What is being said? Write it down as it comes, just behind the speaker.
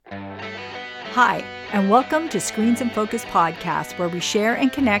Hi, and welcome to Screens and Focus Podcast, where we share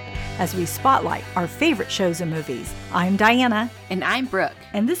and connect as we spotlight our favorite shows and movies. I'm Diana. And I'm Brooke.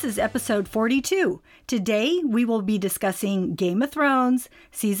 And this is episode 42. Today, we will be discussing Game of Thrones,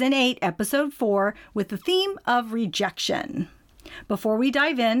 Season 8, Episode 4, with the theme of rejection. Before we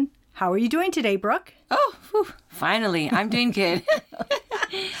dive in, how are you doing today, Brooke? Oh, whew, finally, I'm doing good.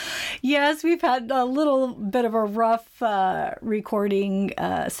 Yes, we've had a little bit of a rough recording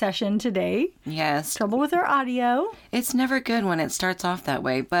session today. Yes. Trouble with our audio. It's never good when it starts off that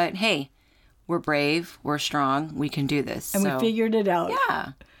way, but hey, we're brave, we're strong, we can do this. And we figured it out.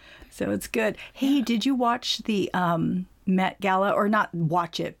 Yeah. So it's good. Hey, did you watch the Met Gala? Or not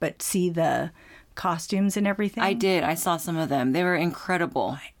watch it, but see the costumes and everything? I did. I saw some of them. They were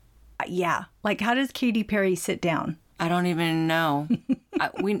incredible. Yeah. Like, how does Katy Perry sit down? I don't even know.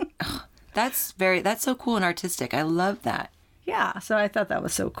 That's so cool and artistic. I love that. Yeah, so I thought that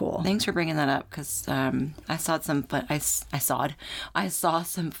was so cool. Thanks for bringing that up because I saw some fun. I saw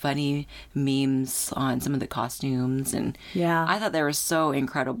some funny memes on some of the costumes, and yeah, I thought they were so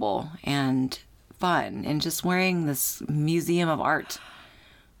incredible and fun, and just wearing this museum of art.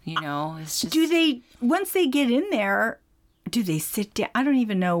 You know, it's just. Do they once they get in there? Do they sit down? I don't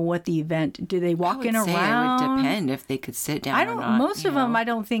even know what the event. Do they walk in around? It would depend if they could sit down. I don't. Or not, most of them, I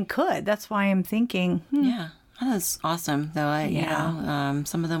don't think could. That's why I'm thinking. Yeah, that's awesome. Though, you know,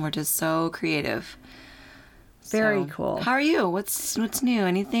 some of them were just so creative. Very cool. How are you? What's new?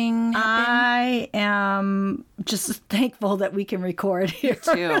 Anything happen? I am just thankful that we can record here.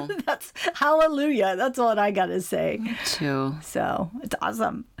 Me too. That's hallelujah. That's what I got to say. Me too. So it's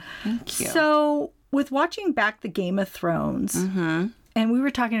awesome. Thank you. So with watching back the Game of Thrones, and we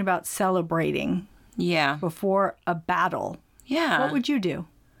were talking about celebrating. Yeah. Before a battle. Yeah. What would you do?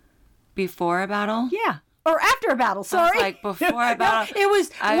 Before a battle? Yeah. Or after a battle, sorry. Like before a battle. No, it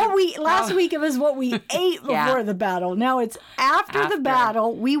was last week it was what we ate before the battle. Now it's after the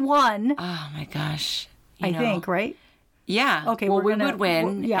battle. We won. Oh my gosh. I think, right? Yeah. Okay. Well, we would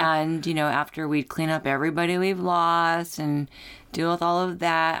win. And, you know, after we'd clean up everybody we've lost and deal with all of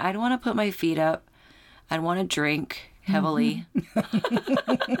that, I'd want to put my feet up. I'd want to drink heavily.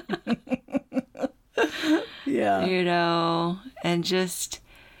 Yeah. You know, and just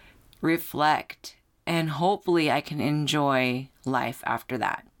reflect. And hopefully I can enjoy life after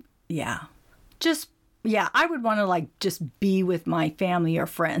that. Yeah. I would want to just be with my family or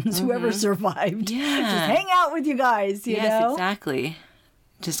friends, whoever survived. Yeah. Just hang out with you guys, you know? Yes, exactly.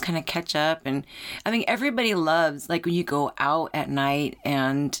 Just kind of catch up. And I mean, everybody loves, like, when you go out at night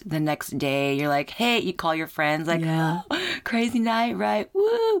and the next day you're like, hey, you call your friends, like, oh, crazy night, right?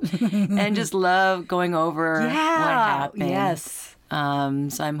 Woo! And just love going over what happened. Yes. So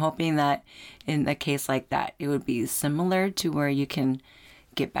I'm hoping that in a case like that, it would be similar to where you can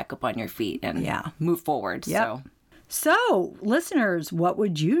get back up on your feet and move forward. Yep. So, listeners, what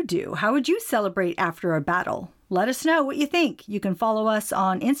would you do? How would you celebrate after a battle? Let us know what you think. You can follow us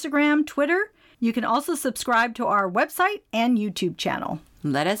on Instagram, Twitter. You can also subscribe to our website and YouTube channel.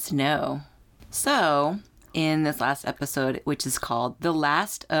 Let us know. So, in this last episode, which is called The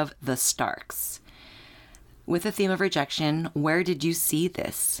Last of the Starks, with the theme of rejection, where did you see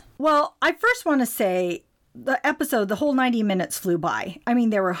this? Well, I first want to say the whole 90 minutes flew by. I mean,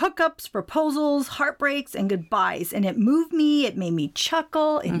 there were hookups, proposals, heartbreaks, and goodbyes. And it moved me. It made me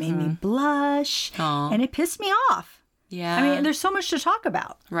chuckle. It made me blush. Aww. And it pissed me off. Yeah. I mean, there's so much to talk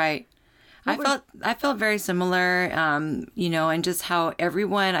about. Right. I felt very similar, you know, and just how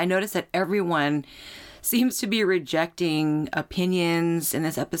I noticed that everyone seems to be rejecting opinions in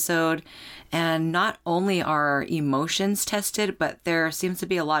this episode. And not only are emotions tested, but there seems to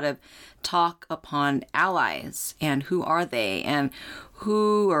be a lot of talk upon allies and who are they and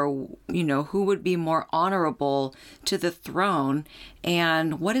who would be more honorable to the throne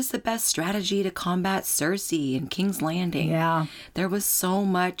and what is the best strategy to combat Cersei in King's Landing. Yeah. There was so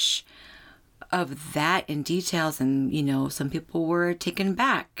much of that in details, and you know, some people were taken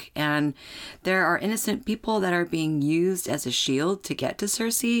back, and there are innocent people that are being used as a shield to get to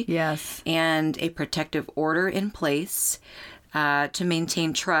Cersei. Yes. And a protective order in place to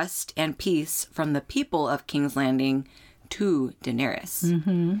maintain trust and peace from the people of King's Landing to Daenerys.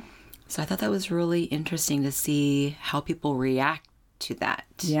 Mm-hmm. So I thought that was really interesting to see how people react to that.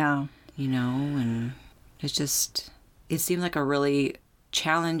 Yeah. You know, and it seemed like a really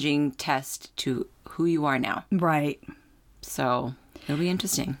challenging test to who you are now. Right. So it'll be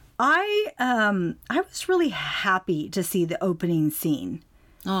interesting. I was really happy to see the opening scene.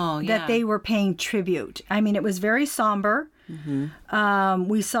 Oh, yeah. That they were paying tribute. I mean, it was very somber. Mm-hmm.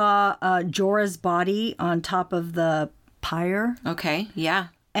 We saw Jorah's body on top of the pyre. Okay, yeah.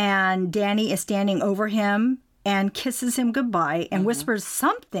 and Dany is standing over him and kisses him goodbye and whispers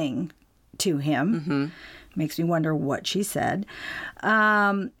something to him. Makes me wonder what she said.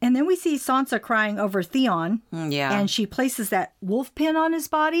 And then we see Sansa crying over Theon. Yeah. And she places that wolf pin on his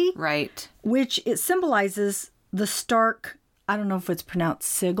body. Right. Which it symbolizes the Stark, I don't know if it's pronounced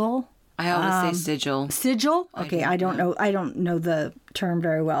sigil. I always say sigil. Sigil? Okay, I don't know. I don't know the term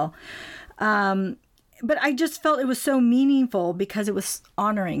very well. But I just felt it was so meaningful because it was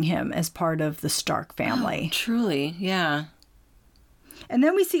honoring him as part of the Stark family. Oh, truly, yeah. And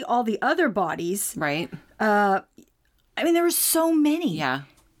then we see all the other bodies. Right. I mean, there were so many. Yeah.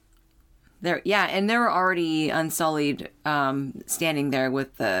 And they were already unsullied, standing there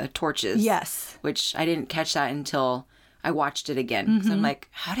with the torches. Yes. Which I didn't catch that until I watched it again. Because I'm like,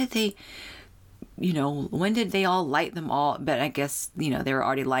 how did they, when did they all light them all? But I guess, they were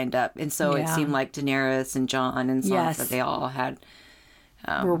already lined up. And so it seemed like Daenerys and Jon and Sansa, they all had...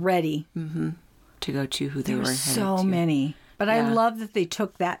 were ready. To go to who they were headed so to. Many. But I love that they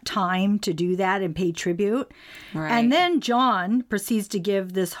took that time to do that and pay tribute. Right. And then Jon proceeds to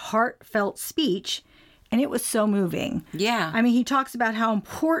give this heartfelt speech, and it was so moving. Yeah. I mean, he talks about how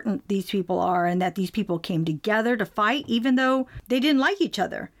important these people are and that these people came together to fight, even though they didn't like each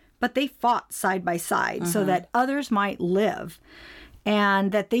other. But they fought side by side so that others might live,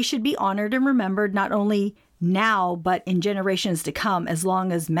 and that they should be honored and remembered not only now, but in generations to come, as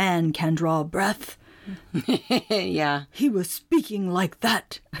long as man can draw breath. Yeah. He was speaking like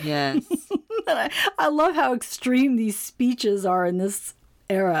that. Yes. I love how extreme these speeches are in this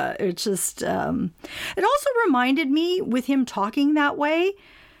era. It's just, it also reminded me with him talking that way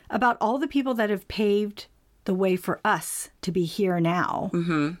about all the people that have paved the way for us to be here now.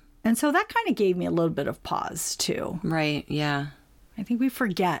 And so that kind of gave me a little bit of pause too. Right. Yeah. I think we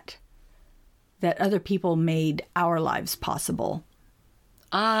forget that other people made our lives possible.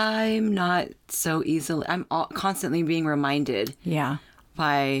 I'm not so easily. I'm constantly being reminded. Yeah.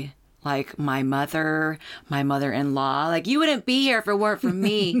 By like my mother-in-law. Like, you wouldn't be here if it weren't for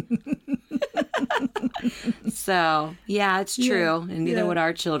me. So yeah, it's true, and neither would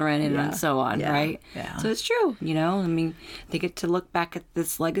our children, and so on, right? Yeah. So it's true. I mean, they get to look back at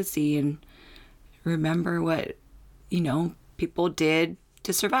this legacy and remember what people did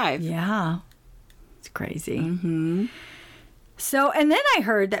to survive. Yeah. It's crazy. So, and then I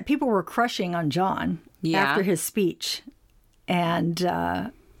heard that people were crushing on Jon after his speech. And,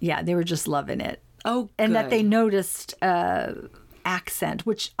 they were just loving it. Oh, good. And that they noticed accent,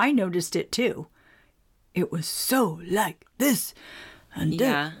 which I noticed it too. It was so like this. And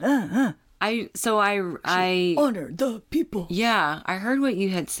I honored the people. Yeah, I heard what you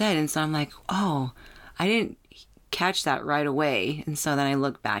had said. And so I'm like, oh, I didn't catch that right away. And so then I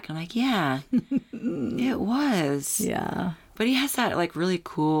look back and I'm like, yeah, it was. Yeah. But he has that like really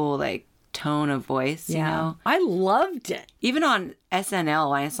cool like tone of voice, you know? I loved it. Even on SNL,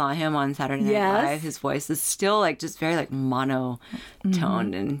 when I saw him on Saturday Night Live, his voice is still like just very like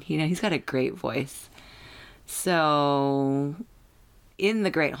monotoned, and he's got a great voice. So in the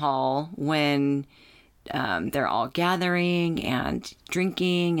Great Hall, when they're all gathering and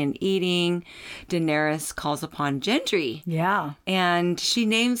drinking and eating, Daenerys calls upon Gendry. Yeah. And she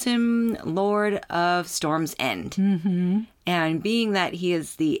names him Lord of Storm's End. And being that he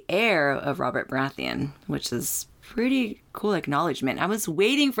is the heir of Robert Baratheon, which is pretty cool acknowledgement. I was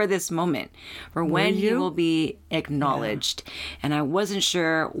waiting for this moment for when he will be acknowledged. Yeah. And I wasn't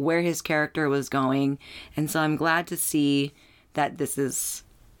sure where his character was going. And so I'm glad to see that this is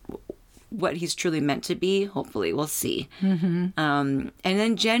what he's truly meant to be. Hopefully, we'll see. And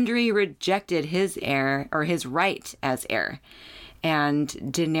then Gendry rejected his heir, or his right as heir. And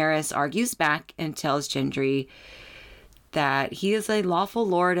Daenerys argues back and tells Gendry that he is a lawful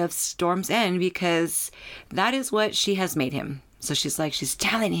lord of Storm's End because that is what she has made him. So she's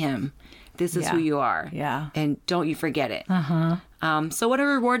telling him, this is who you are. Yeah. And don't you forget it. So what a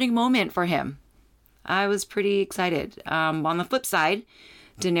rewarding moment for him. I was pretty excited. On the flip side,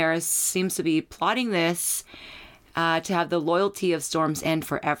 Daenerys seems to be plotting this to have the loyalty of Storm's End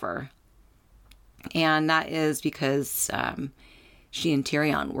forever. And that is because she and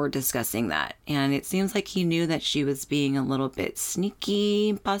Tyrion were discussing that. And it seems like he knew that she was being a little bit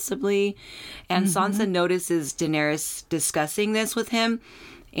sneaky, possibly. And Sansa notices Daenerys discussing this with him.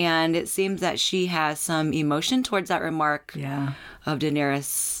 And it seems that she has some emotion towards that remark of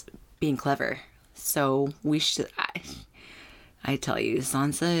Daenerys being clever. So we should... I tell you,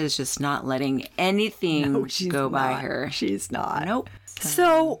 Sansa is just not letting anything go by her. She's not. Nope.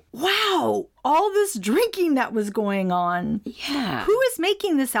 So, wow, all this drinking that was going on. Yeah. Who is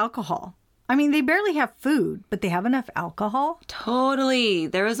making this alcohol? I mean, they barely have food, but they have enough alcohol. Totally.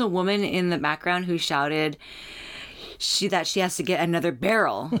 There was a woman in the background who shouted that she has to get another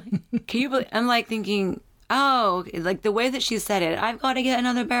barrel. Can you believe? I'm like thinking, oh, like the way that she said it, I've got to get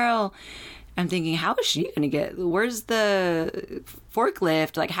another barrel. I'm thinking, how is she going to get, where's the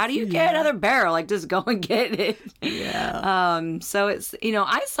forklift? Like, how do you get another barrel? Like, just go and get it. Yeah. So it's,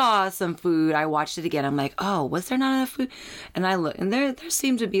 I saw some food. I watched it again. I'm like, oh, was there not enough food? And I looked, and there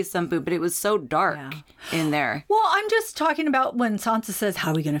seemed to be some food, but it was so dark in there. Well, I'm just talking about when Sansa says,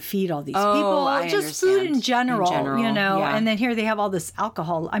 how are we going to feed all these people? I just understand. food in general, Yeah. And then here they have all this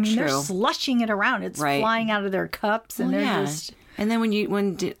alcohol. I mean, they're slushing it around. It's flying out of their cups, and they're just... And then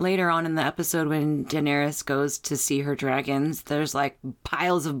when later on in the episode, when Daenerys goes to see her dragons, there's like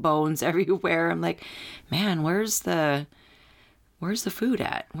piles of bones everywhere. I'm like, man, where's the food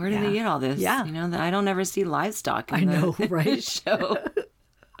at? Where do they get all this? Yeah. I don't ever see livestock in the show.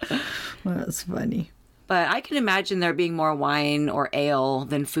 Well, that's funny. But I can imagine there being more wine or ale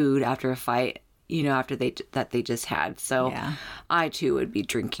than food after a fight, after they just had. So I too would be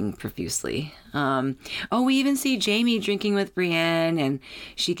drinking profusely. We even see Jaime drinking with Brienne, and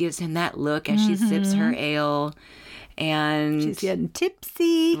she gives him that look as she sips her ale, and she's getting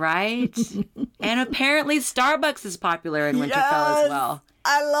tipsy, right? And apparently Starbucks is popular in Winterfell as well.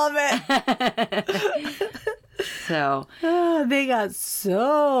 I love it. So they got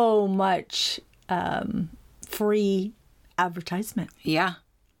so much free advertisement. Yeah.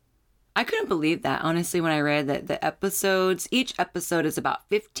 I couldn't believe that, honestly, when I read that each episode is about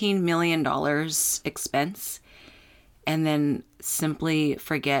 $15 million expense, and then simply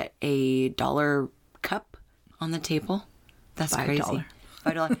forget $1 cup on the table. That's crazy.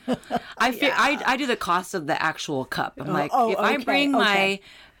 $5. I do the cost of the actual cup. I'm like, if I bring my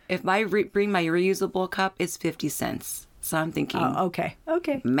reusable cup, it's 50 cents. So I'm thinking, okay.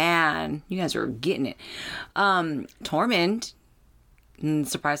 Man, you guys are getting it. Tormund,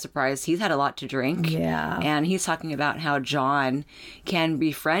 surprise, surprise, he's had a lot to drink. Yeah. And he's talking about how Jon can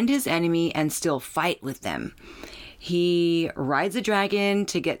befriend his enemy and still fight with them. He rides a dragon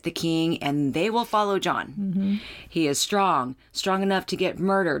to get the king, and they will follow Jon. Mm-hmm. He is strong enough to get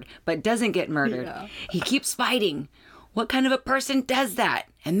murdered, but doesn't get murdered. Yeah. He keeps fighting. What kind of a person does that?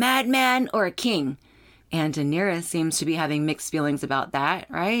 A madman or a king? And Daenerys seems to be having mixed feelings about that,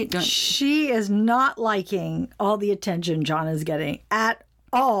 right? She is not liking all the attention Jon is getting at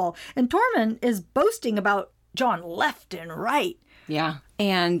all. And Tormund is boasting about Jon left and right. Yeah.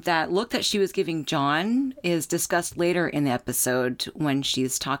 And that look that she was giving Jon is discussed later in the episode when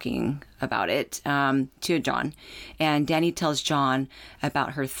she's talking about it to Jon. And Dany tells Jon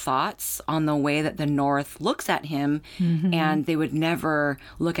about her thoughts on the way that the North looks at him, and they would never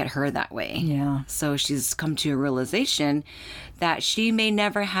look at her that way. Yeah. So she's come to a realization that she may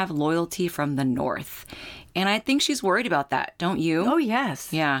never have loyalty from the North. And I think she's worried about that, don't you? Oh,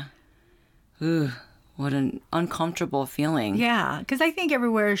 yes. Yeah. Ooh. What an uncomfortable feeling. Yeah, because I think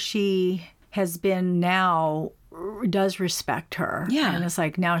everywhere she has been now does respect her. Yeah. And it's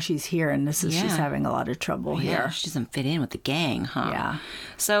like now she's here and she's having a lot of trouble here. Yeah, she doesn't fit in with the gang, huh? Yeah.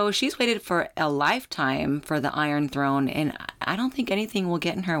 So she's waited for a lifetime for the Iron Throne, and I don't think anything will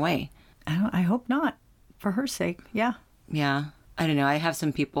get in her way. I hope not, for her sake. Yeah. Yeah. I don't know. I have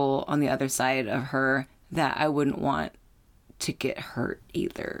some people on the other side of her that I wouldn't want to get hurt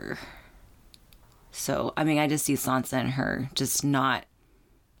either. So, I mean, I just see Sansa and her just not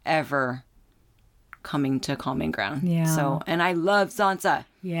ever coming to common ground. Yeah. So, and I love Sansa.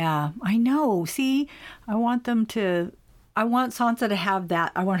 Yeah, I know. See, I want Sansa to have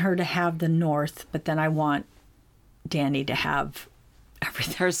that. I want her to have the North, but then I want Dany to have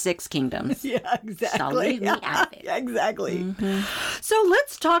everything. Her 6 kingdoms. Yeah, exactly. Shall leave me out of it. Yeah, exactly. Mm-hmm. So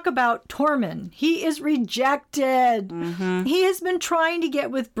let's talk about Tormund. He is rejected. Mm-hmm. He has been trying to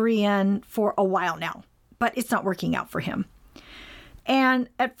get with Brienne for a while now, but it's not working out for him. And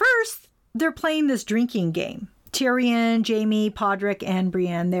at first, they're playing this drinking game. Tyrion, Jaime, Podrick, and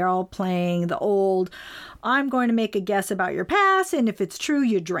Brienne, they're all playing the old, I'm going to make a guess about your past, and if it's true,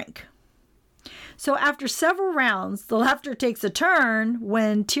 you drink. So after several rounds, the laughter takes a turn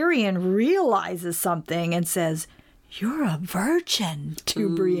when Tyrion realizes something and says, "You're a virgin,"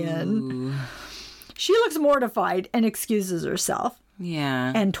 to Brienne. She looks mortified and excuses herself.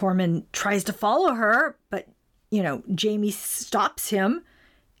 Yeah. And Tormund tries to follow her, but, Jaime stops him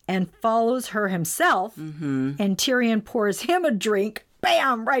and follows her himself. Mm-hmm. And Tyrion pours him a drink.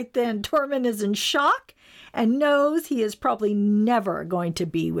 Bam! Right then, Tormund is in shock and knows he is probably never going to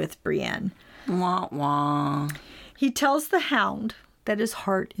be with Brienne. Wah, wah. He tells the Hound that his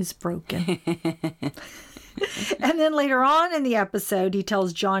heart is broken. And then later on in the episode, he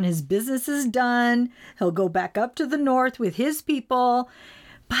tells Jon his business is done. He'll go back up to the north with his people.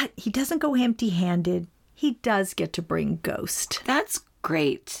 But he doesn't go empty-handed. He does get to bring Ghost. That's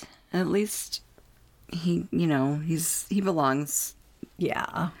great. At least he belongs.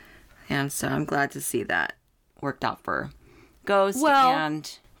 Yeah. And so I'm glad to see that worked out for Ghost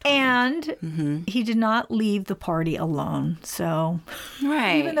and he did not leave the party alone. So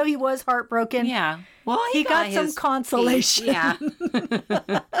right. Even though he was heartbroken, yeah. Well, he got some consolation. Yeah.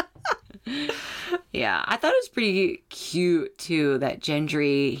 Yeah, I thought it was pretty cute too that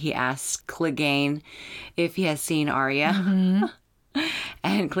Gendry, he asked Clegane if he has seen Arya. Mm-hmm.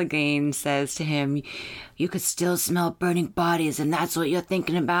 And Clegane says to him, "You could still smell burning bodies, and that's what you're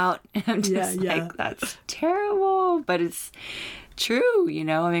thinking about." And I'm just like, that's terrible, but it's true, you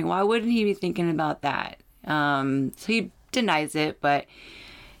know? I mean, why wouldn't he be thinking about that? So he denies it, but,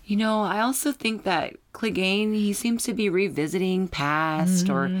 you know, I also think that Clegane, he seems to be revisiting past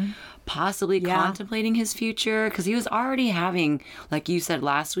or possibly contemplating his future, because he was already having, like you said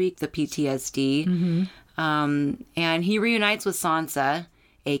last week, the PTSD. Mm-hmm. And he reunites with Sansa,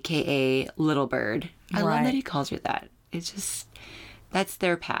 aka Little Bird. I love that he calls her that. It's just, that's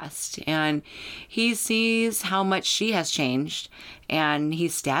their past. And he sees how much she has changed, and he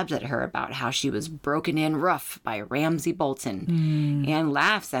stabs at her about how she was broken in rough by Ramsay Bolton, and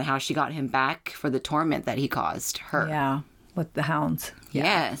laughs at how she got him back for the torment that he caused her. Yeah, with the hounds. Yeah.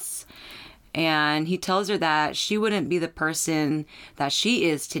 Yes. And he tells her that she wouldn't be the person that she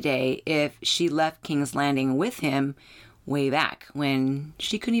is today if she left King's Landing with him way back when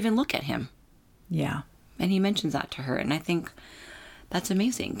she couldn't even look at him. Yeah. And he mentions that to her. And I think that's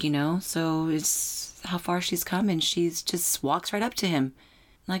amazing, you know? So it's how far she's come, and she's just walks right up to him.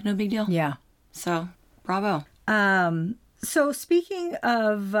 Like, no big deal. Yeah. So, bravo. So speaking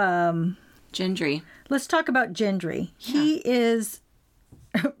of... Gendry. Let's talk about Gendry. Yeah. He is...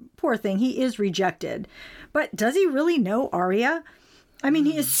 Poor thing, he is rejected. But does he really know Arya? I mean,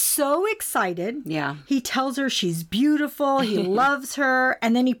 he is so excited. Yeah. He tells her she's beautiful, he loves her,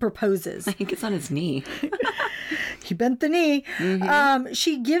 and then he proposes. He gets on his knee. He bent the knee. Mm-hmm.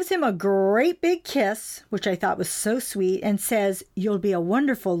 She gives him a great big kiss, which I thought was so sweet, and says, "You'll be a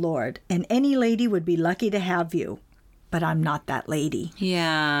wonderful lord, and any lady would be lucky to have you. But I'm not that lady."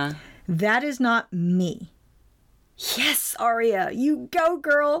 Yeah. "That is not me." Yes, Arya, you go,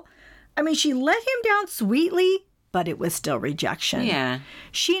 girl. I mean, she let him down sweetly, but it was still rejection. Yeah.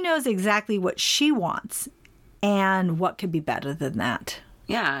 She knows exactly what she wants, and what could be better than that?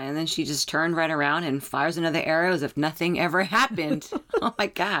 Yeah, and then she just turned right around and fires another arrow as if nothing ever happened. Oh my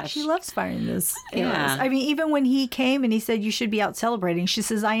gosh. She loves firing those arrows. Yeah. I mean, even when he came and he said, "You should be out celebrating," she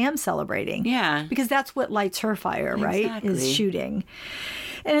says, "I am celebrating." Yeah. Because that's what lights her fire, right? Exactly. Is shooting.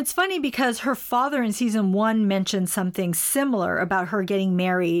 And it's funny because her father in season 1 mentioned something similar about her getting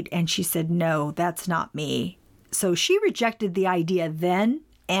married, and she said, "No, that's not me." So she rejected the idea then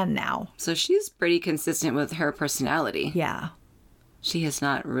and now. So she's pretty consistent with her personality. Yeah. She has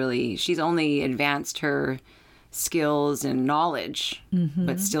not really, she's only advanced her skills and knowledge,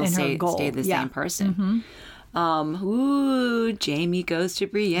 but still stayed the same person. Jaime goes to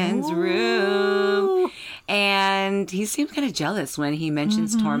Brienne's room, and he seems kind of jealous when he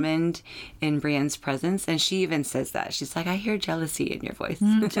mentions Tormund in Brienne's presence, and she even says that. She's like, "I hear jealousy in your voice."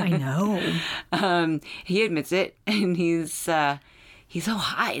 I know. He admits it, and he's so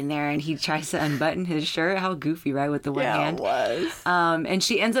hot in there, and he tries to unbutton his shirt. How goofy, right, with the one hand. It was. And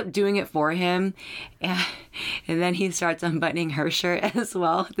she ends up doing it for him, and then he starts unbuttoning her shirt as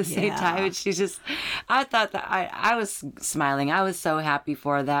well at the same time. And she's just, I thought that I was smiling. I was so happy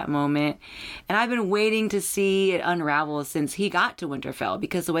for that moment, and I've been waiting to see it unravel since he got to Winterfell,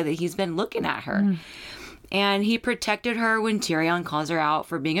 because the way that he's been looking at her. And he protected her when Tyrion calls her out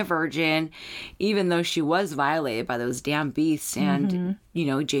for being a virgin, even though she was violated by those damn beasts. And, you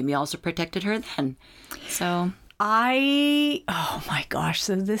know, Jaime also protected her then. So oh my gosh.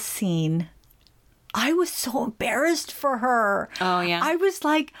 So this scene, I was so embarrassed for her. Oh, yeah. I was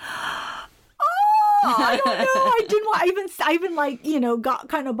like, I don't know. I didn't want, I even like, you know, got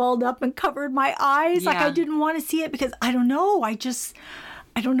kind of balled up and covered my eyes. Like, I didn't want to see it because I don't know.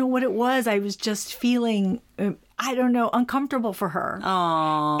 I don't know what it was. I was just feeling, I don't know, uncomfortable for her.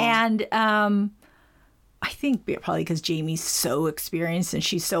 Aww. And I think probably because Jaime's so experienced and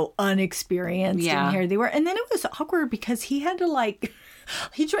she's so unexperienced. Yeah. And here they were. And then it was awkward because he had to like,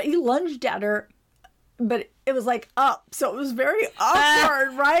 he lunged at her, but it was like up. So it was very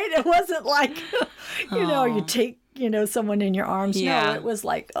awkward, right? It wasn't like, you know, you take, you know, someone in your arms. Yeah. No, it was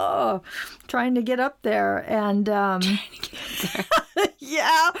like, trying to get up there. And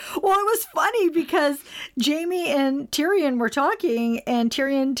Yeah. Well, it was funny because Jaime and Tyrion were talking, and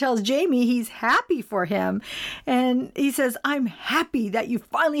Tyrion tells Jaime he's happy for him. And he says, I'm happy that you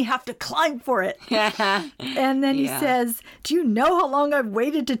finally have to climb for it. And then he says, do you know how long I've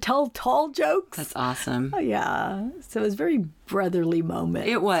waited to tell tall jokes? That's awesome. Oh, yeah. So it was a very brotherly moment.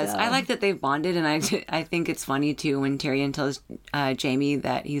 It was. So. I like that they've bonded, and I think it's funny, too, when Tyrion tells Jaime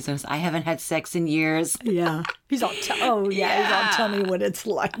that he says, I haven't had sex in years. Yeah. He's all, he's all, tell me what it's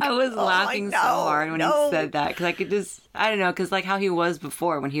like. I was laughing so hard when he said that, because I could just, I don't know, because like how he was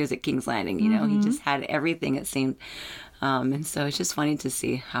before when he was at King's Landing, you know, he just had everything, it seemed. And so it's just funny to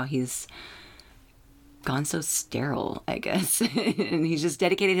see how he's gone so sterile, I guess. And he's just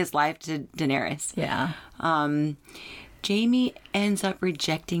dedicated his life to Daenerys. Yeah. Jaime ends up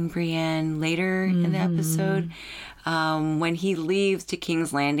rejecting Brienne later in the episode when he leaves to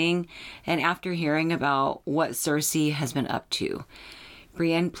King's Landing, and after hearing about what Cersei has been up to.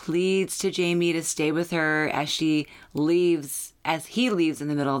 Brienne pleads to Jaime to stay with her as he leaves in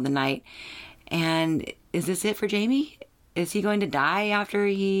the middle of the night. And is this it for Jaime? Is he going to die after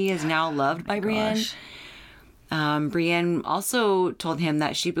he is now loved by Brienne? Brienne also told him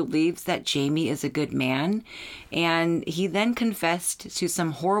that she believes that Jaime is a good man, and he then confessed to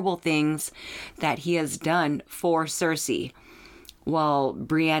some horrible things that he has done for Cersei. While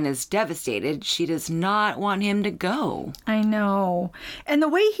Brienne is devastated, she does not want him to go. I know. And the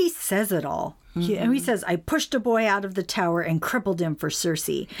way he says it all. He says, I pushed a boy out of the tower and crippled him for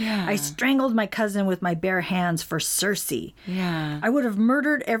Cersei. Yeah. I strangled my cousin with my bare hands for Cersei. Yeah. I would have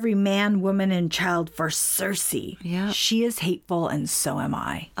murdered every man, woman, and child for Cersei. Yeah. She is hateful, and so am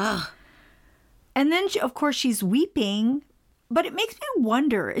I. Ugh. And then, of course, she's weeping. But it makes me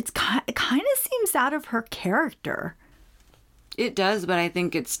wonder. It kind of seems out of her character. It does, but I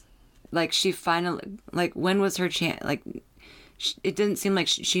think it's like she finally, like, when was her chance? Like, it didn't seem like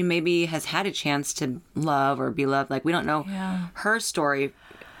she maybe has had a chance to love or be loved. Like, we don't know her story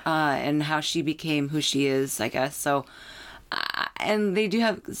and how she became who she is, I guess. So, and they do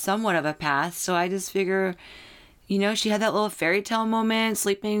have somewhat of a past. So I just figure, you know, she had that little fairy tale moment,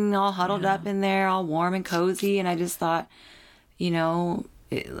 sleeping all huddled up in there, all warm and cozy. And I just thought, you know,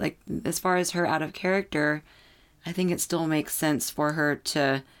 like, as far as her out of character, I think it still makes sense for her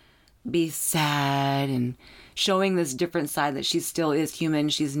to be sad and showing this different side that she still is human.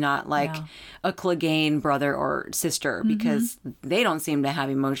 She's not like a Clegane brother or sister, because they don't seem to have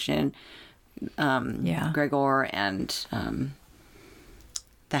emotion. Gregor and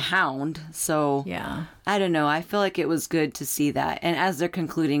the Hound. So I don't know. I feel like it was good to see that. And as they're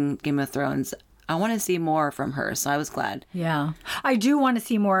concluding Game of Thrones, I want to see more from her. So I was glad. Yeah. I do want to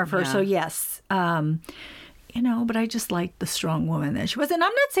see more of her. So yes. You know, but I just liked the strong woman that she was. And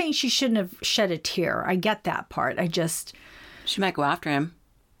I'm not saying she shouldn't have shed a tear. I get that part. She might go after him.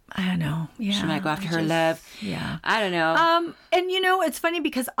 I don't know. Yeah. She might go after her love. Yeah. I don't know. And you know, it's funny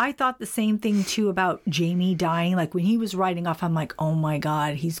because I thought the same thing too about Jaime dying. Like when he was riding off, I'm like, oh my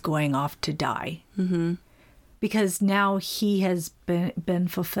God, he's going off to die. Mm-hmm. Because now he has been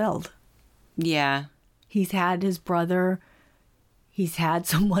fulfilled. Yeah. He's had his brother. He's had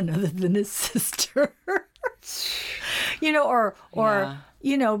someone other than his sister. You know, or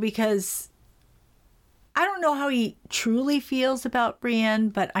you know, because I don't know how he truly feels about Brienne,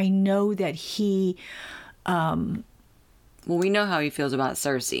 but I know that he well, we know how he feels about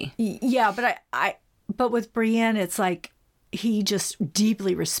Cersei. Yeah, but with Brienne, it's like he just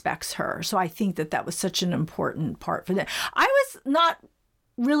deeply respects her. So I think that was such an important part for them. I was not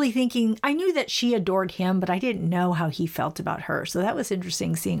really thinking, I knew that she adored him, but I didn't know how he felt about her. So that was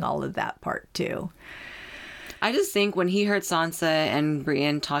interesting seeing all of that part too. I just think when he heard Sansa and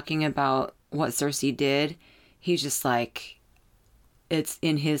Brienne talking about what Cersei did, he's just like, it's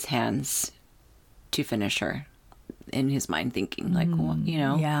in his hands to finish her, in his mind thinking, like, well, you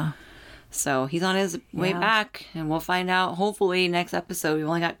know. Yeah. So he's on his way back, and we'll find out, hopefully, next episode. We've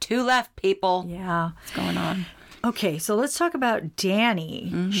only got 2 left, people. Yeah. What's going on? Okay, so let's talk about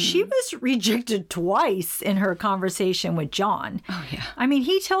Dany. Mm-hmm. She was rejected twice in her conversation with Jon. Oh, yeah. I mean,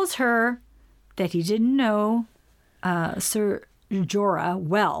 he tells her that he didn't know Sir Jorah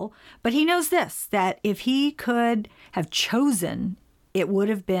well, but he knows this, that if he could have chosen, it would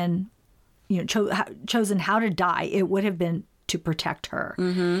have been, you know, chosen how to die, it would have been to protect her.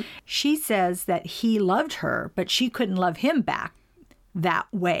 Mm-hmm. She says that he loved her, but she couldn't love him back that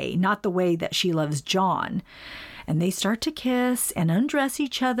way, not the way that she loves Jon. And they start to kiss and undress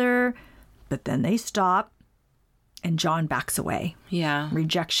each other, but then they stop and Jon backs away. Yeah.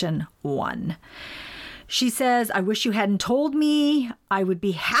 Rejection 1. She says, I wish you hadn't told me. I would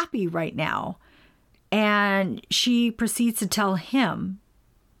be happy right now. And she proceeds to tell him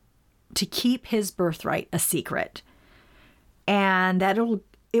to keep his birthright a secret, and that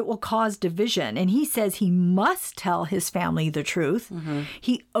it will cause division. And he says he must tell his family the truth. Mm-hmm.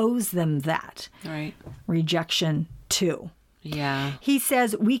 He owes them that. Right. Rejection too. Yeah. He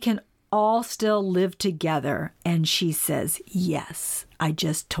says we can all still live together. And she says, yes, I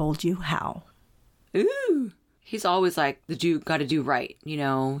just told you how. Ooh. He's always like, got to do right. You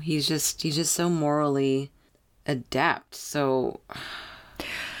know, he's just so morally adept. So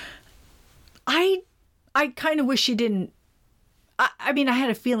I kind of wish she didn't. I mean, I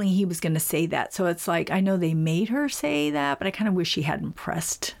had a feeling he was going to say that. So it's like, I know they made her say that, but I kind of wish she hadn't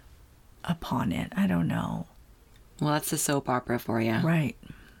pressed upon it. I don't know. Well, that's a soap opera for you. Right.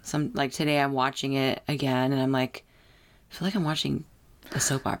 Like today I'm watching it again and I'm like, I feel like I'm watching a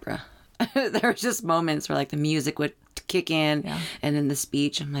soap opera. There were just moments where like the music would kick in and then the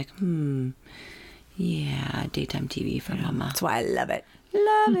speech. I'm like, yeah, daytime TV for mama. That's why I love it.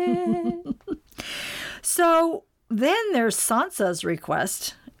 Love it. So then there's Sansa's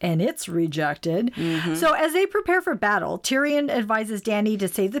request, and it's rejected. Mm-hmm. So as they prepare for battle, Tyrion advises Dany to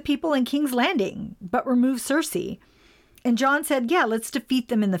save the people in King's Landing, but remove Cersei. And Jon said, yeah, let's defeat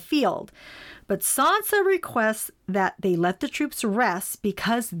them in the field. But Sansa requests that they let the troops rest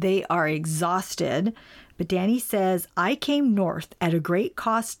because they are exhausted. But Dany says, I came north at a great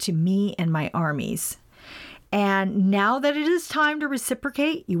cost to me and my armies. And now that it is time to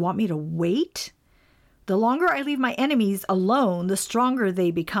reciprocate, you want me to wait? The longer I leave my enemies alone, the stronger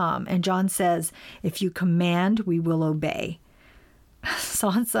they become. And Jon says, if you command, we will obey.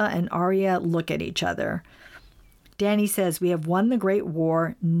 Sansa and Arya look at each other. Dany says, we have won the Great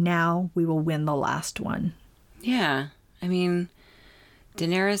War. Now we will win the last one. Yeah. I mean,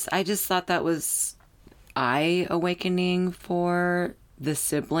 Daenerys, I just thought that was eye-awakening for the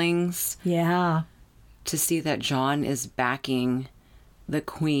siblings. Yeah. To see that Jon is backing the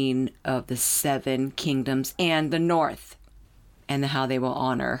Queen of the Seven Kingdoms and the North, and how they will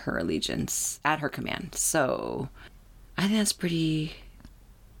honor her allegiance at her command. So I think that's pretty,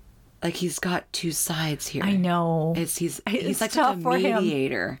 like, he's got two sides here. I know. He's like a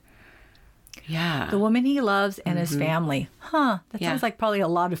mediator. Yeah. The woman he loves and his family. That sounds like probably a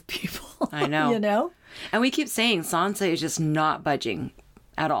lot of people. I know. You know? And we keep saying Sansa is just not budging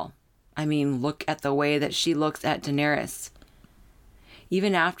at all. I mean, look at the way that she looks at Daenerys.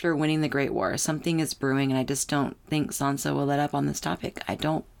 Even after winning the Great War, something is brewing, and I just don't think Sansa will let up on this topic. I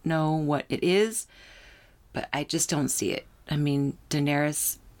don't know what it is, but I just don't see it. I mean,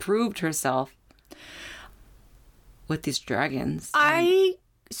 Daenerys proved herself with these dragons. I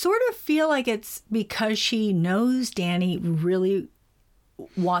sort of feel like it's because she knows Dany really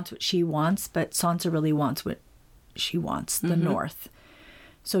wants what she wants, but Sansa really wants what she wants, the North.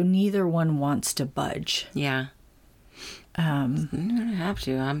 So neither one wants to budge. Yeah. You're gonna have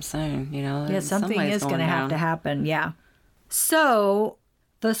to. I'm saying, you know. Yeah, something is going to have to happen. Yeah. So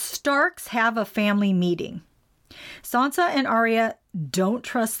the Starks have a family meeting. Sansa and Arya don't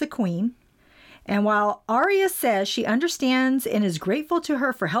trust the Queen. And while Arya says she understands and is grateful to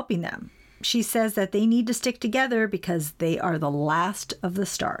her for helping them, she says that they need to stick together because they are the last of the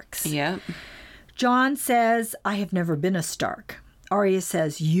Starks. Yeah. Jon says, I have never been a Stark. Arya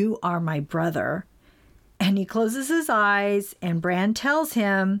says, you are my brother. And he closes his eyes, and Bran tells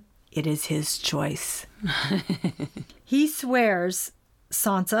him it is his choice. He swears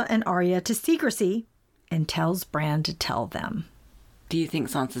Sansa and Arya to secrecy and tells Bran to tell them. Do you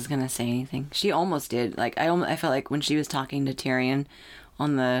think Sansa's going to say anything? She almost did. Like I felt like when she was talking to Tyrion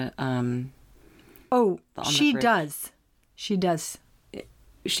on the she does. She does.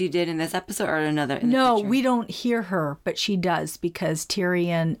 She did in this episode or another? No, we don't hear her, but she does because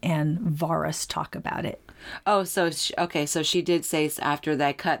Tyrion and Varys talk about it. Oh, so she did say after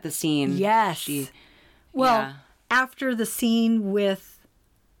they cut the scene. Yes. After the scene with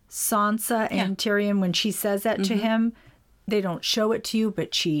Sansa and Tyrion, when she says that to him, they don't show it to you,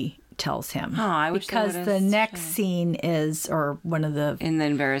 but she tells him. Oh, I wish because the next scene is, or one of the, and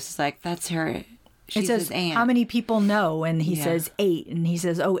then Varys is like, "That's her." She's it says, his aunt. how many people know? And he says 8. And he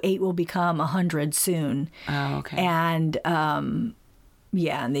says, 8 will become 100 soon. Oh, okay. And, and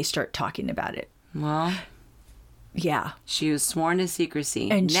they start talking about it. Well. Yeah. She was sworn to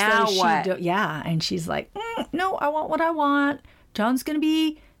secrecy. And now so what? And she's like, no, I want what I want. Jon's going to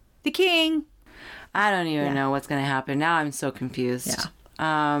be the king. I don't even know what's going to happen. Now I'm so confused. Yeah.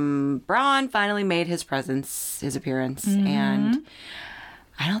 Bronn finally made his appearance. And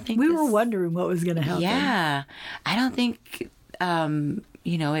I don't think we were wondering what was going to happen. Yeah. I don't think,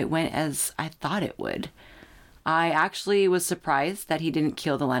 it went as I thought it would. I actually was surprised that he didn't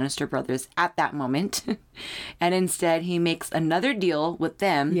kill the Lannister brothers at that moment. And instead, he makes another deal with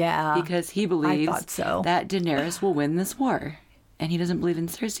them. Yeah, because he believes I thought so. that Daenerys will win this war. And he doesn't believe in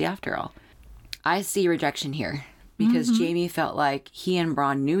Cersei after all. I see rejection here because Jaime felt like he and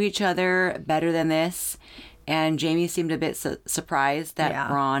Bronn knew each other better than this. And Jaime seemed a bit surprised that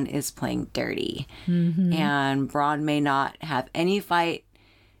Bronn is playing dirty. And Bronn may not have any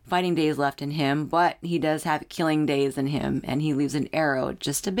fighting days left in him, but he does have killing days in him. And he leaves an arrow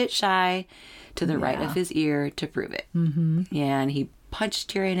just a bit shy to the right of his ear to prove it. And he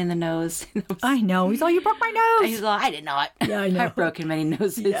punched Tyrion in the nose. I know. He's like, you broke my nose. He's like, I did not. Yeah, I know. I've broken many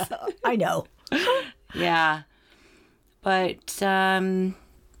noses. Yeah, I know. Yeah. But Sansa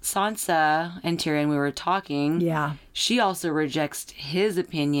and Tyrion, we were talking. Yeah. She also rejects his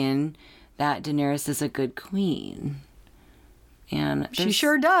opinion that Daenerys is a good queen. And she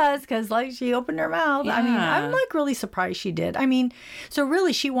sure does, because like she opened her mouth. Yeah. I mean, I'm like really surprised she did. I mean, so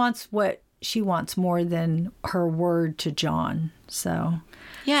really she wants what she wants more than her word to Jon. So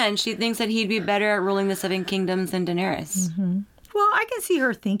yeah, and she thinks that he'd be better at ruling the Seven Kingdoms than Daenerys. Well, I can see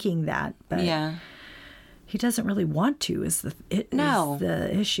her thinking that, but Yeah. he doesn't really want to. Is the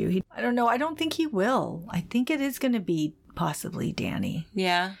issue? I don't know. I don't think he will. I think it is going to be possibly Dany.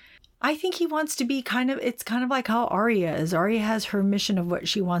 Yeah. I think he wants to be it's kind of like how Arya is. Arya has her mission of what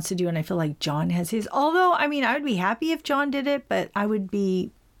she wants to do, and I feel like Jon has his. Although, I mean, I would be happy if Jon did it, but I would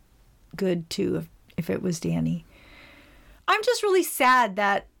be good too if it was Dany. I'm just really sad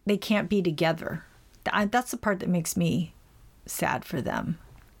that they can't be together. That's the part that makes me sad for them.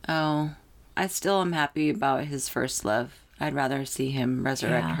 Oh, I still am happy about his first love. I'd rather see him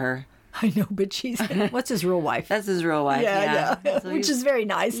resurrect her. I know, but what's his real wife? That's his real wife. Yeah. So which is very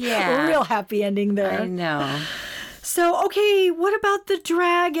nice. Yeah. A real happy ending there. I know. So, okay, what about the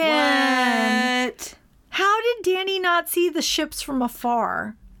dragon? What? How did Dany not see the ships from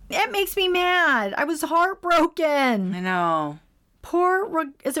afar? It makes me mad. I was heartbroken. I know. Poor,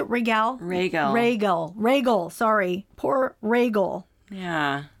 is it Rhaegal? Rhaegal, sorry. Poor Rhaegal.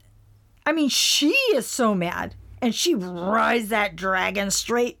 Yeah. I mean, she is so mad. And she rides that dragon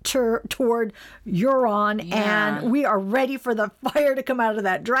straight toward Euron. Yeah. And we are ready for the fire to come out of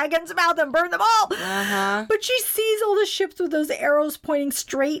that dragon's mouth and burn them all. Uh-huh. But she sees all the ships with those arrows pointing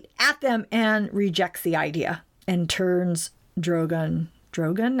straight at them and rejects the idea and turns Drogon,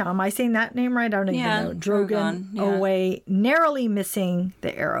 am I saying that name right? I don't even know. Drogon away, narrowly missing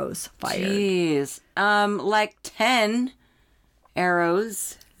the arrows fired. Jeez. Like 10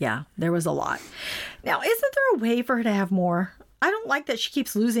 arrows. Yeah, there was a lot. Now, isn't there a way for her to have more? I don't like that she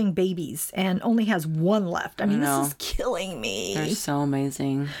keeps losing babies and only has one left. I mean, this is killing me. They're so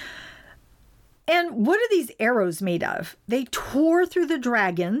amazing. And what are these arrows made of? They tore through the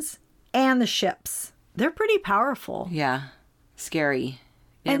dragons and the ships. They're pretty powerful. Yeah. Scary.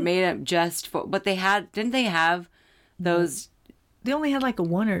 They're made up just for... But didn't they have those... They only had like a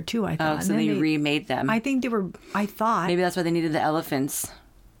one or two, I thought. Oh, so they remade them. I think I thought. Maybe that's why they needed the elephants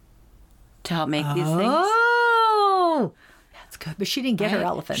to help make these things. Oh, that's good. But she didn't get her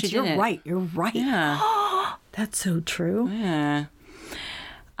elephants. You're right. Yeah. That's so true. Yeah.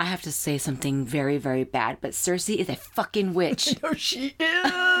 I have to say something very, very bad, but Cersei is a fucking witch. No, she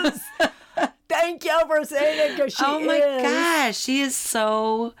is. Thank you for saying it, because she is. Oh my gosh, she is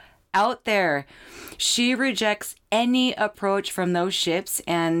so out there. She rejects any approach from those ships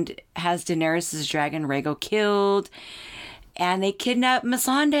and has Daenerys' dragon Rhaegal killed. And they kidnap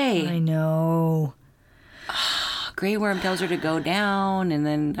Missandei. I know. Grey Worm tells her to go down, and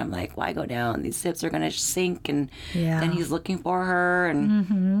then I'm like, why go down? These ships are going to sink, and then he's looking for her.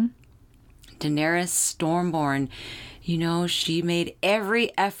 And Daenerys Stormborn, she made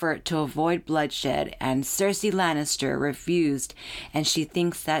every effort to avoid bloodshed, and Cersei Lannister refused, and she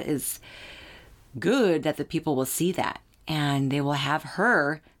thinks that is good that the people will see that, and they will have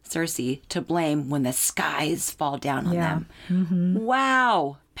her, Cersei, to blame when the skies fall down on them.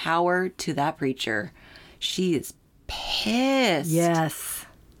 Wow. Power to that preacher. She is pissed. Yes.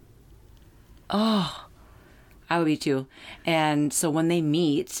 Oh, I would be too. And so when they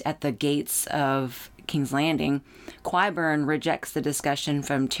meet at the gates of King's Landing, Qyburn rejects the discussion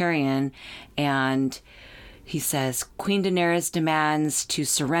from Tyrion, and he says, Queen Daenerys demands to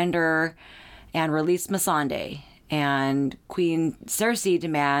surrender and release Missandei. And Queen Cersei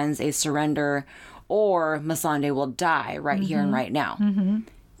demands a surrender or Missandei will die right here and right now.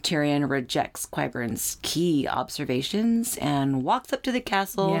 Tyrion rejects Qyburn's key observations and walks up to the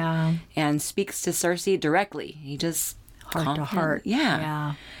castle and speaks to Cersei directly. He just... Heart to heart.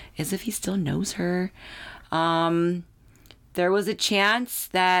 Yeah. As if he still knows her. There was a chance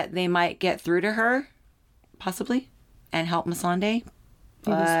that they might get through to her, possibly, and help Missandei. He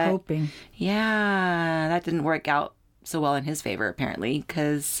was hoping. Yeah, that didn't work out so well in his favor, apparently,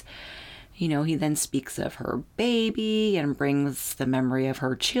 because, you know, he then speaks of her baby and brings the memory of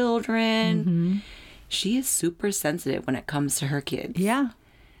her children. She is super sensitive when it comes to her kids. Yeah.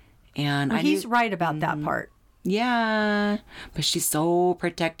 And he's right about that part. Yeah. But she's so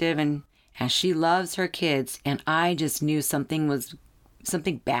protective and she loves her kids. And I just knew something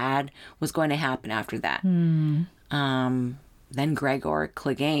bad was going to happen after that. Then Gregor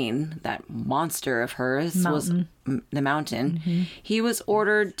Clegane, that monster of hers, was the mountain. He was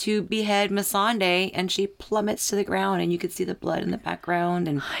ordered to behead Missandei, and she plummets to the ground, and you could see the blood in the background,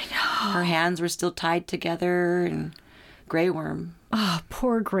 and I know. her hands were still tied together, and Grey Worm. Oh,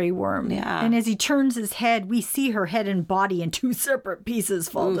 poor Grey Worm. Yeah. And as he turns his head, we see her head and body in 2 separate pieces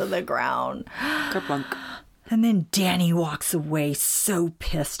fall to the ground. Kerplunk. And then Dany walks away so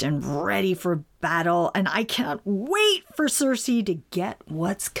pissed and ready for battle. And I can't wait for Cersei to get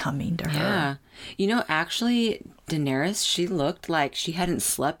what's coming to her. Yeah. You know, actually, Daenerys, she looked like she hadn't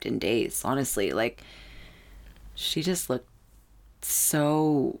slept in days, honestly. Like, she just looked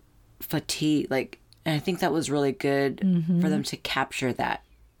so fatigued. Like, and I think that was really good for them to capture that.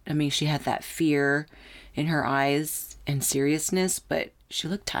 I mean, she had that fear in her eyes and seriousness, but she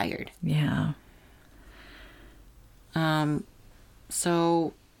looked tired. Yeah.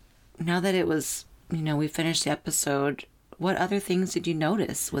 So now that it was, you know, we finished the episode, what other things did you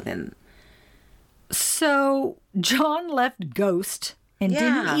notice within? So Jon left Ghost and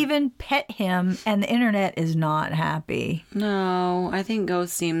didn't even pet him, and the internet is not happy. No, I think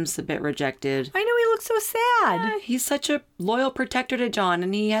Ghost seems a bit rejected. I know, he looks so sad. Yeah, he's such a loyal protector to Jon,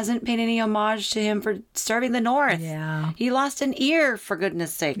 and he hasn't paid any homage to him for serving the North. Yeah. He lost an ear, for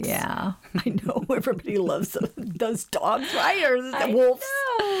goodness sakes. Yeah, I know. Everybody loves those dogs, right? Or the wolves.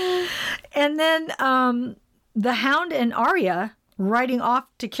 know. And then the Hound and Arya riding off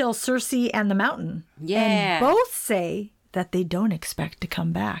to kill Cersei and the Mountain. Yeah. And both say that they don't expect to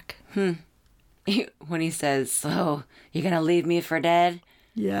come back. When he says, "Oh, you're going to leave me for dead?"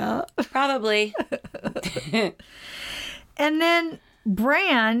 Yeah. Probably. And then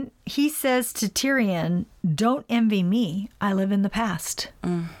Bran, he says to Tyrion, "Don't envy me. I live in the past."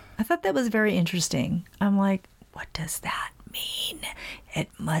 I thought that was very interesting. I'm like, what does that mean? It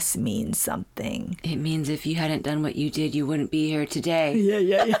must mean something. It means if you hadn't done what you did, you wouldn't be here today.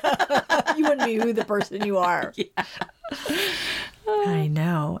 Yeah. You wouldn't be who the person you are. Yeah. I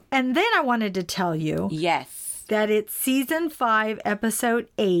know. And then I wanted to tell you Yes. that it's season 5, episode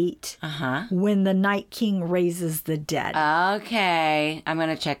 8, when the Night King raises the dead. Okay. I'm going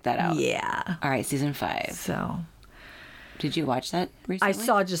to check that out. Yeah. All right, season 5. So Did you watch that recently? I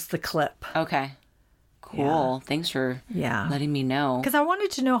saw just the clip. Okay. Cool. Thanks for letting me know. Because I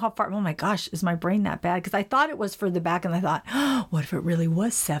wanted to know how far. Oh my gosh, is my brain that bad? Because I thought it was further back, and I thought, oh, what if it really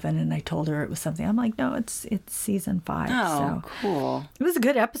was 7? And I told her it was something. I'm like, no, it's season 5. Oh, so cool. it was a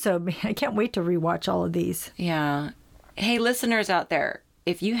good episode. I can't wait to rewatch all of these. Yeah. Hey, listeners out there,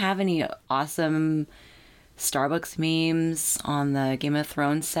 if you have any awesome Starbucks memes on the Game of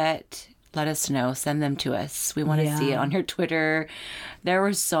Thrones set, let us know. Send them to us. We want to see it on your Twitter. There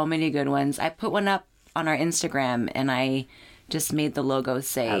were so many good ones. I put one up on our Instagram, and I just made the logo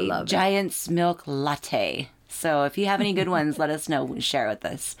say Giant's Milk Latte. So if you have any good ones, let us know. Share it with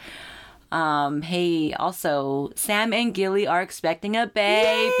us. Hey, also, Sam and Gilly are expecting a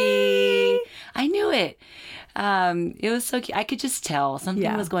baby. Yay! I knew it. It was so cute. I could just tell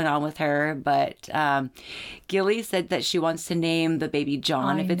something was going on with her. But Gilly said that she wants to name the baby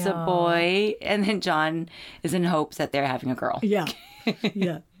John if it's a boy. And then John is in hopes that they're having a girl. Yeah.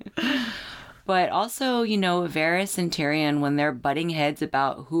 Yeah. But also, you know, Varys and Tyrion, when they're butting heads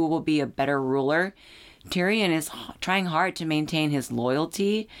about who will be a better ruler, Tyrion is trying hard to maintain his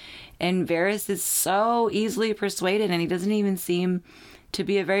loyalty. And Varys is so easily persuaded, and he doesn't even seem to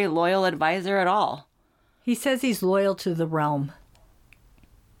be a very loyal advisor at all. He says he's loyal to the realm.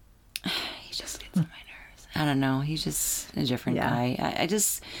 He just gets on my nerves. I don't know. He's just a different guy.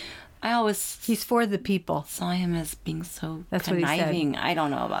 I always... He's for the people. Saw him as being so That's conniving. What he said. I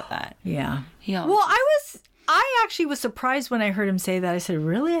don't know about that. Yeah. I actually was surprised when I heard him say that. I said,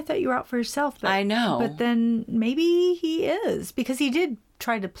 really? I thought you were out for yourself. But, I know. But then maybe he is. Because he did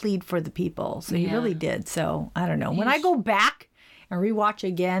try to plead for the people. So he really did. So I don't know. When I go back and rewatch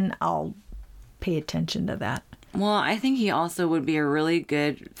again, I'll pay attention to that. Well, I think he also would be a really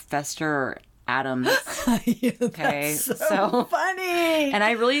good Fester Adams. Okay, so funny. And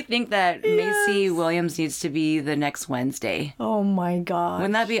I really think that Macy Williams needs to be the next Wednesday. Oh my God.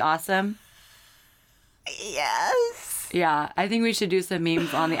 Wouldn't that be awesome? Yes. Yeah, I think we should do some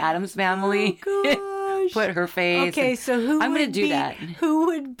memes on the Adams Family. Oh put her face. Okay, so I'm going to do that. Who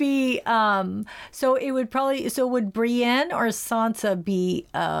would be? So it would probably. So would Brienne or Sansa be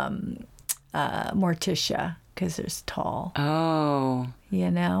Morticia? Because there's tall. Oh, You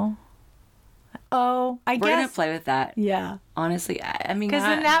know. Oh, I guess we're gonna play with that. Yeah. Honestly, I mean, Because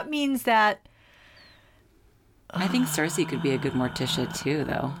then that means that. I think Cersei could be a good Morticia too,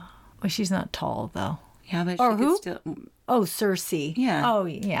 though. Well, she's not tall though. Yeah, but Or she who? could still. Oh, Cersei. Yeah. Oh,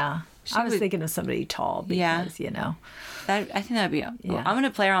 yeah. I was thinking of somebody tall because, Yeah. you know. I think that'd be. Well, I'm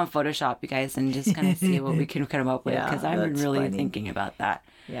gonna play around Photoshop, you guys, and just kind of see what we can come up with because I've been really thinking about that.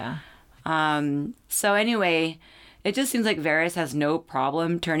 Yeah. So anyway, it just seems like Varys has no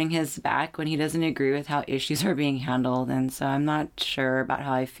problem turning his back when he doesn't agree with how issues are being handled, and so I'm not sure about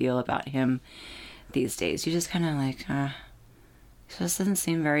how I feel about him these days. You just kind of like, he just doesn't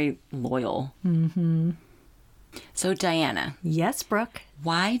seem very loyal. Mm-hmm. So Diana. Yes, Brooke.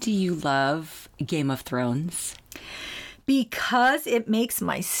 Why do you love Game of Thrones? Because it makes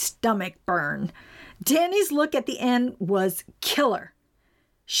my stomach burn. Dany's look at the end was killer.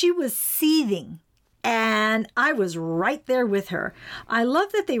 She was seething, and I was right there with her. I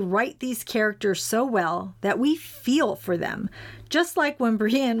love that they write these characters so well that we feel for them. Just like when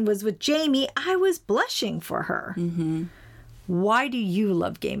Brienne was with Jaime, I was blushing for her. Mm-hmm. Why do you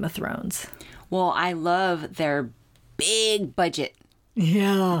love Game of Thrones? Well, I love their big budget.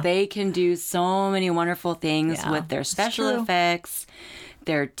 Yeah. They can do so many wonderful things with their special effects,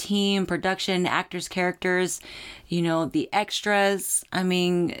 their team, production, actors, characters, you know, the extras. I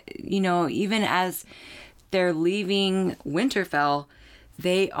mean, you know, even as they're leaving Winterfell,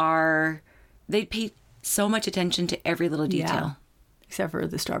 they pay so much attention to every little detail. Yeah. Except for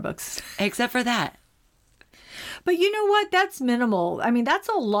the Starbucks. Except for that. But you know what? That's minimal. I mean, that's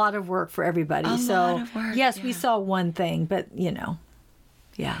a lot of work for everybody. A lot of work, yes, we saw one thing, but you know,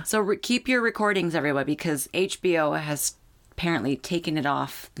 yeah. So keep your recordings, everyone, because HBO has apparently taken it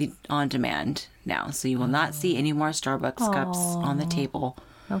off the on demand now. So you will not see any more Starbucks cups on the table.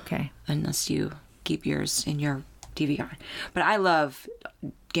 Okay. Unless you keep yours in your DVR. But I love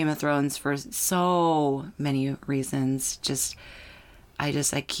Game of Thrones for so many reasons.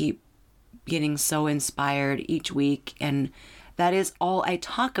 I keep getting so inspired each week, and that is all I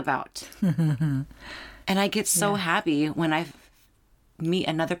talk about. And I get so happy when I meet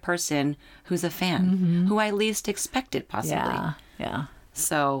another person who's a fan, who I least expected possibly. Yeah.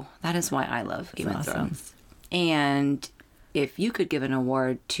 So that is why I love Game of Thrones. And if you could give an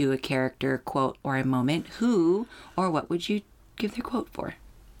award to a character, quote, or a moment, who or what would you give their quote for?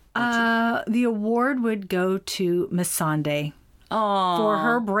 The award would go to Missandei. For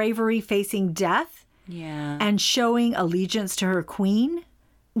her bravery facing death and showing allegiance to her queen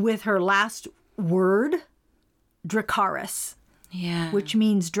with her last word, Dracarys, which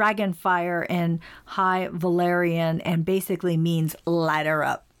means dragon fire in High Valyrian and basically means light her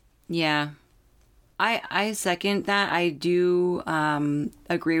up. Yeah. I second that. I do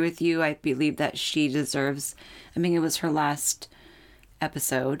agree with you. I believe that she deserves, I mean, it was her last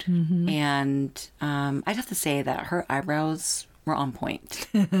episode. Mm-hmm. And I'd have to say that her eyebrows were on point.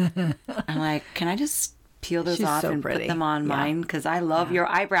 I'm like, can I just peel those off and put them on mine? Because I love your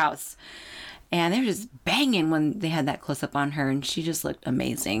eyebrows. And they were just banging when they had that close up on her, and she just looked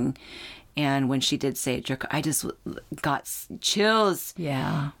amazing. And when she did say it, I just got chills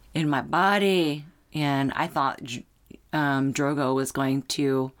in my body. And I thought Drogo was going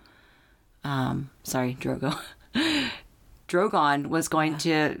to, Drogon was going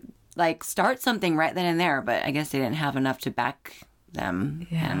to like start something right then and there, but I guess they didn't have enough to back them.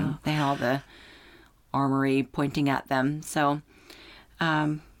 Yeah. And they had all the armory pointing at them. So,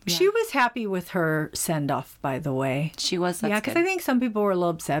 She was happy with her send off, by the way. She was. Yeah, because I think some people were a little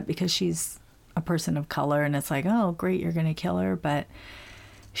upset because she's a person of color, and it's like, oh, great, you're going to kill her. But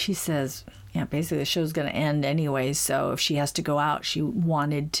she says, basically the show's going to end anyway. So if she has to go out, she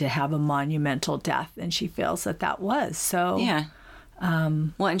wanted to have a monumental death, and she feels that was. So yeah.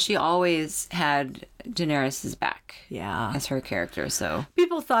 Well, and she always had Daenerys's back. Yeah. As her character, so.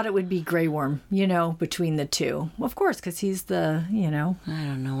 People thought it would be Grey Worm, between the two. Of course, because he's the, I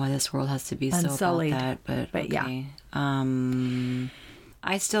don't know why this world has to be unsullied. So about that, but okay. Yeah.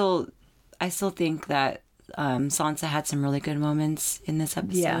 I still think that Sansa had some really good moments in this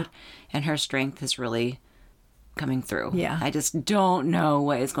episode, and her strength is really coming through. Yeah. I just don't know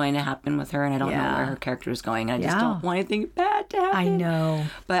what is going to happen with her, and I don't know where her character is going. I just don't want anything bad to happen. I know.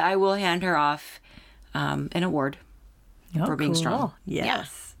 But I will hand her off an award for being strong. Yes. Yeah.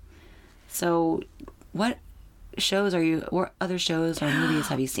 So what shows what other shows or movies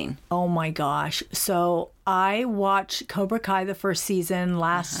have you seen? Oh my gosh. So I watched Cobra Kai the first season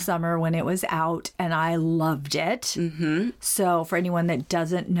last summer when it was out, and I loved it. Mm-hmm. So for anyone that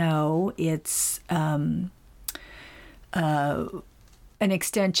doesn't know, it's an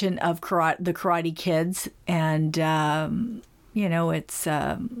extension of the Karate Kids, and it's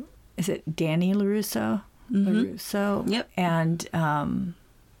is it Danny LaRusso? LaRusso. Yep. And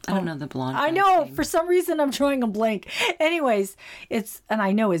I don't know the blonde. I know. Name. For some reason, I'm drawing a blank. Anyways, and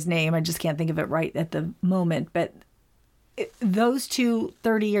I know his name. I just can't think of it right at the moment. But those two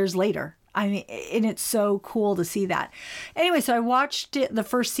 30 years later. I mean, and it's so cool to see that. Anyway, so I watched the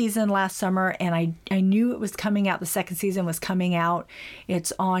first season last summer, and I knew it was coming out. The second season was coming out.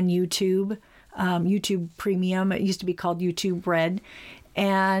 It's on YouTube, YouTube Premium. It used to be called YouTube Red.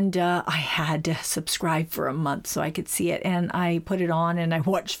 And I had to subscribe for a month so I could see it. And I put it on and I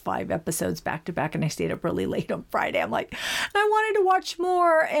watched 5 episodes back to back, and I stayed up really late on Friday. I'm like, I wanted to watch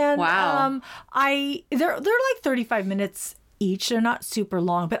more. And wow. They're like 35 minutes each. They're not super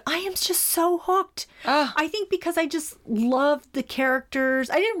long, but I am just so hooked. I think because I just love the characters.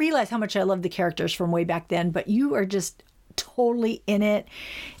 I didn't realize how much I loved the characters from way back then, but you are just totally in it.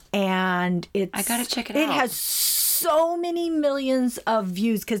 And I gotta check it out. It has so many millions of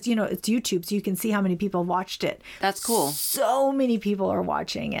views because it's YouTube, so you can see how many people watched it. That's cool. So many people are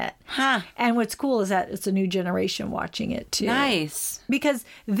watching it. Huh. And what's cool is that it's a new generation watching it too. Nice. Because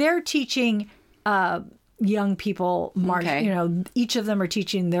they're teaching young people each of them are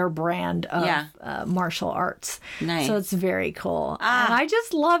teaching their brand of martial arts. Nice. So it's very cool. And I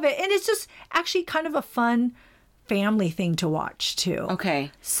just love it. And it's just actually kind of a fun family thing to watch too.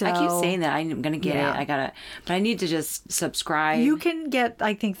 Okay. So I keep saying that I'm gonna get it. But I need to just subscribe. You can get,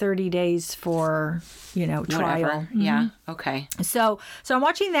 I think, 30 days for trial. Mm-hmm. Yeah. Okay. So I'm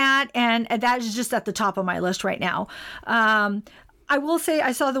watching that, and that is just at the top of my list right now. I will say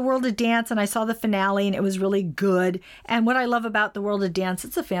I saw The World of Dance and I saw the finale, and it was really good. And what I love about The World of Dance,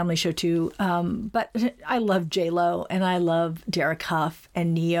 it's a family show too, but I love J-Lo and I love Derek Huff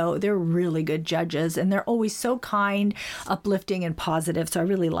and Neo. They're really good judges, and they're always so kind, uplifting, and positive. So I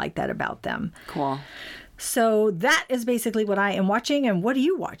really like that about them. Cool. So that is basically what I am watching. And what are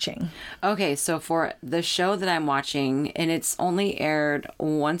you watching? Okay, so for the show that I'm watching, and it's only aired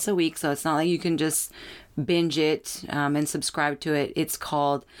once a week, so it's not like you can just binge it and subscribe to it. It's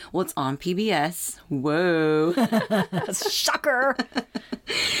called, it's on PBS. Whoa. Shocker.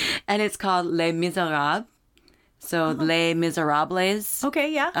 And it's called Les Miserables. So Les Miserables.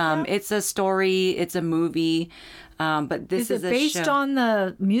 Okay, yeah. It's a story. It's a movie. But this is it based on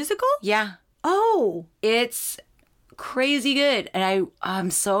the musical? Yeah. Oh. It's crazy good. And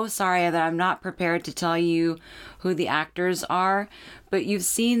I'm so sorry that I'm not prepared to tell you who the actors are, but you've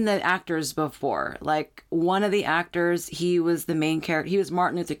seen the actors before. Like, one of the actors, he was the main character. He was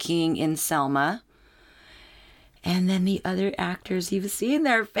Martin Luther King in Selma. And then the other actors, you've seen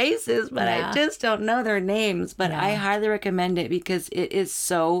their faces, but I just don't know their names. But I highly recommend it because it is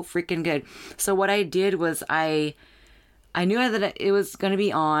so freaking good. So what I did was I knew that it was going to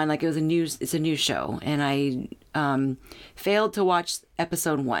be on, like it's a new show, and I failed to watch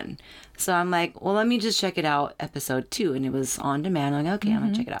episode 1. So I'm like, well, let me just check it out, episode 2, and it was on demand. I'm like, okay, I'm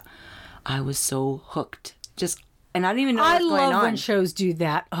going to check it out. I was so hooked. And I didn't even know what was going on. I love when shows do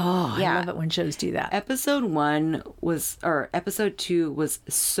that. Oh, yeah. I love it when shows do that. Episode 2 was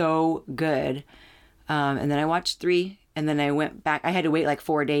so good. And then I watched 3, and then I went back. I had to wait like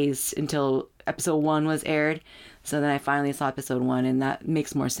 4 days until episode 1 was aired. So then I finally saw episode 1, and that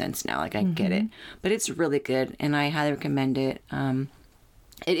makes more sense now. Like, I get it. But it's really good, and I highly recommend it.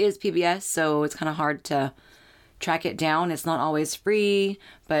 It is PBS, so it's kind of hard to track it down. It's not always free,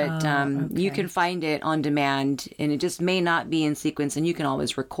 but you can find it on demand, and it just may not be in sequence, and you can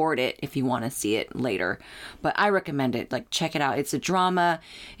always record it if you want to see it later. But I recommend it. Like, check it out. It's a drama.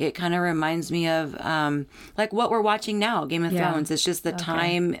 It kind of reminds me of like what we're watching now, Game of Thrones. It's just the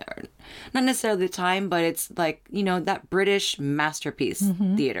time, not necessarily the time, but it's like, that British masterpiece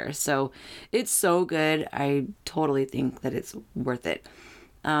theater. So it's so good. I totally think that it's worth it.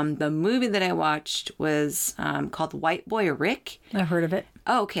 The movie that I watched was called White Boy Rick. I've heard of it.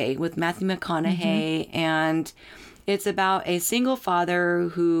 Oh, okay, with Matthew McConaughey. And it's about a single father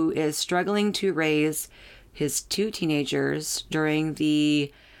who is struggling to raise his 2 teenagers during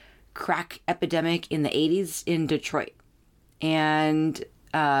the crack epidemic in the 80s in Detroit. And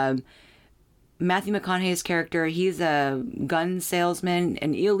Matthew McConaughey's character, he's a gun salesman,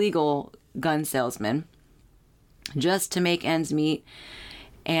 an illegal gun salesman, just to make ends meet.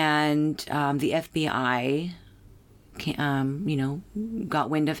 And the FBI got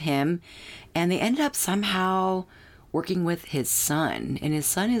wind of him, and they ended up somehow working with his son, and his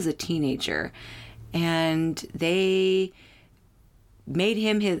son is a teenager, and they made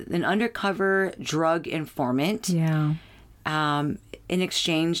him an undercover drug informant. Yeah. In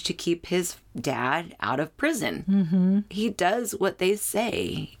exchange to keep his dad out of prison. Mm-hmm. He does what they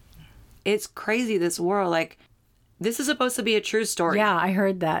say. It's crazy, this world. Like, this is supposed to be a true story. Yeah, I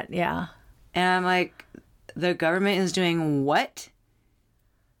heard that. Yeah. And I'm like, the government is doing what?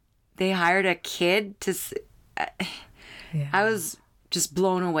 They hired a kid to... Yeah. I was just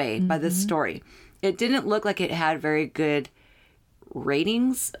blown away by this story. It didn't look like it had very good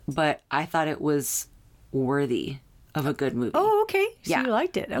ratings, but I thought it was worthy of a good movie. Oh, okay. So Yeah. you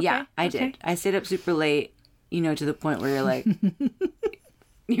liked it. Okay. Yeah, I did. I stayed up super late, to the point where you're like,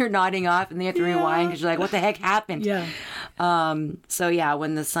 you're nodding off and then you have to rewind because you're like, what the heck happened? Yeah. So yeah,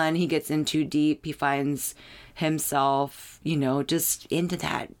 when the son, he gets in too deep, he finds himself, just into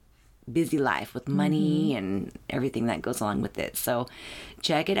that busy life with money and everything that goes along with it. So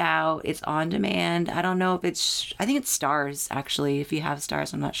check it out. It's on demand. I don't know if I think it's Stars, actually. If you have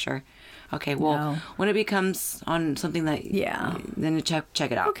Stars, I'm not sure. Okay, well, No. when it becomes on something that... Yeah. Then check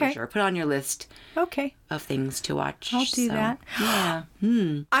it out Okay. for sure. Put it on your list Okay. of things to watch. I'll do that. Yeah.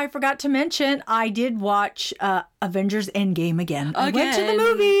 I forgot to mention, I did watch Avengers Endgame again. I went to the Again.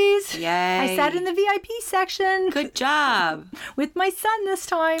 movies. Yay. I sat in the VIP section Good job. with my son this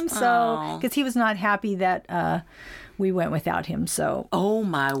time. So, Aw. because he was not happy that we went without him. So, Oh,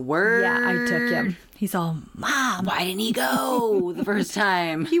 my word. yeah, I took him. He's all, Mom. Why didn't he go the first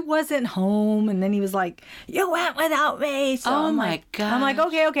time? He wasn't home, and then he was like, "You went without me." So Oh I'm my like, I'm like,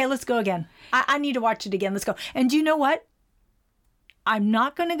 okay, let's go again. I need to watch it again. Let's go. And do you know what? I'm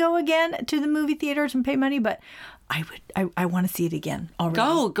not going to go again to the movie theaters and pay money, but I would. I want to see it again already.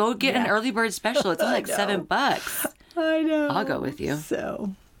 Go get an Yeah. early bird special. It's only like I know. $7. I know. I'll go with you.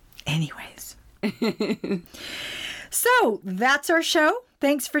 So, anyways. So, that's our show.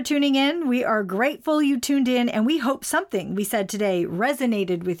 Thanks for tuning in. We are grateful you tuned in, and we hope something we said today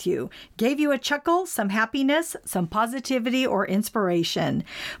resonated with you, gave you a chuckle, some happiness, some positivity, or inspiration.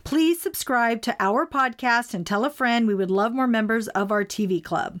 Please subscribe to our podcast and tell a friend. We would love more members of our TV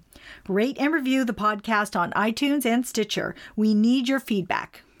club. Rate and review the podcast on iTunes and Stitcher. We need your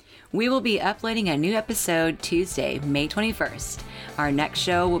feedback. We will be uploading a new episode Tuesday, May 21st. Our next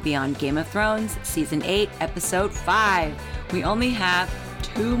show will be on Game of Thrones, Season 8, Episode 5. We only have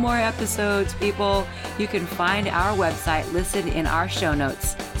 2 more episodes, people. You can find our website listed in our show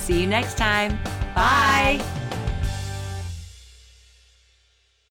notes. See you next time. Bye.